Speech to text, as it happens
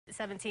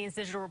17's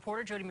digital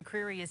reporter Jody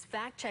McCreary is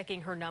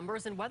fact-checking her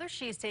numbers and whether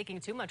she is taking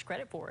too much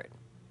credit for it.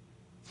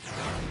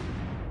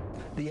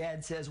 The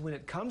ad says when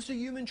it comes to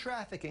human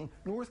trafficking,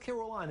 North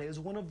Carolina is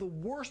one of the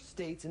worst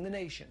states in the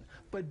nation.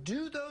 But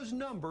do those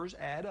numbers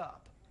add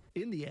up?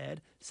 In the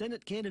ad,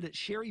 Senate candidate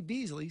Cheri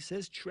Beasley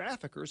says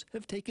traffickers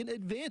have taken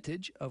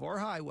advantage of our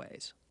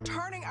highways,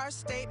 turning our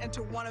state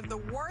into one of the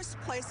worst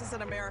places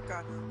in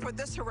America for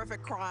this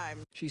horrific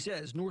crime. She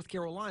says North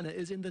Carolina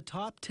is in the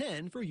top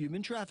 10 for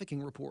human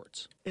trafficking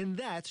reports. And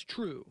that's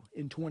true.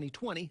 In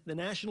 2020, the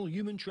National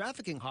Human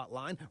Trafficking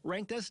Hotline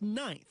ranked us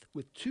 9th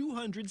with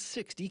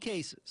 260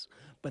 cases.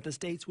 But the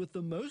states with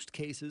the most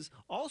cases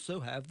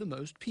also have the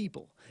most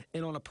people.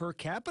 And on a per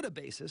capita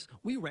basis,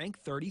 we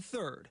rank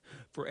 33rd.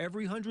 For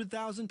every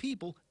 100,000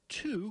 people,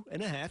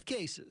 2.5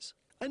 cases.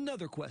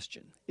 Another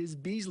question, is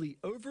Beasley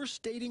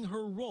overstating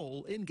her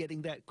role in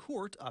getting that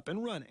court up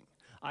and running?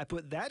 I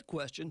put that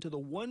question to the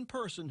one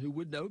person who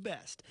would know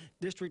best,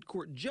 District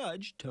Court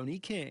Judge Toni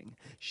King.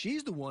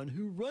 She's the one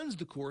who runs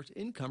the court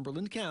in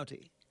Cumberland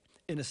County.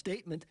 In a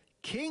statement,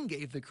 King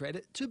gave the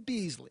credit to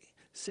Beasley,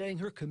 saying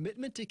her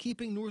commitment to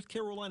keeping North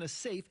Carolina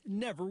safe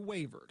never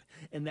wavered,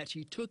 and that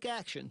she took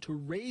action to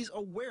raise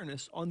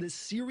awareness on this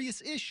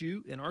serious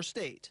issue in our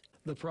state.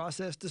 The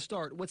process to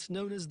start what's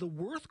known as the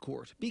Worth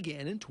Court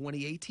began in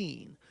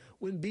 2018,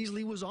 when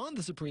Beasley was on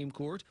the Supreme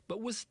Court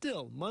but was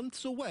still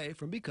months away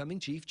from becoming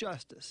Chief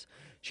Justice.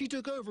 She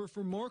took over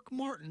for Mark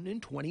Martin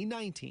in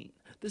 2019,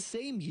 the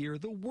same year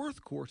the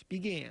Worth Court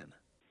began.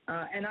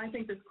 And I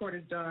think this court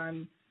has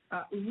done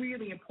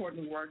really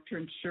important work to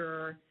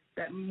ensure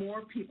that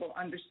more people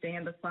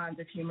understand the signs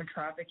of human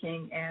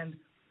trafficking and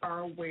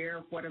are aware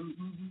of what a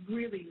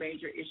really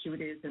major issue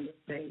it is in the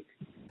state.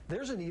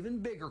 There's an even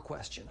bigger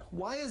question.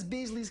 Why is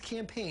Beasley's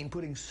campaign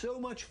putting so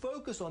much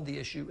focus on the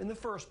issue in the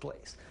first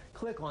place?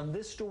 Click on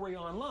this story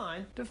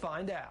online to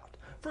find out.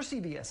 For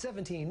CBS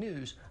 17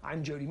 News,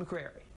 I'm Jody McCreary.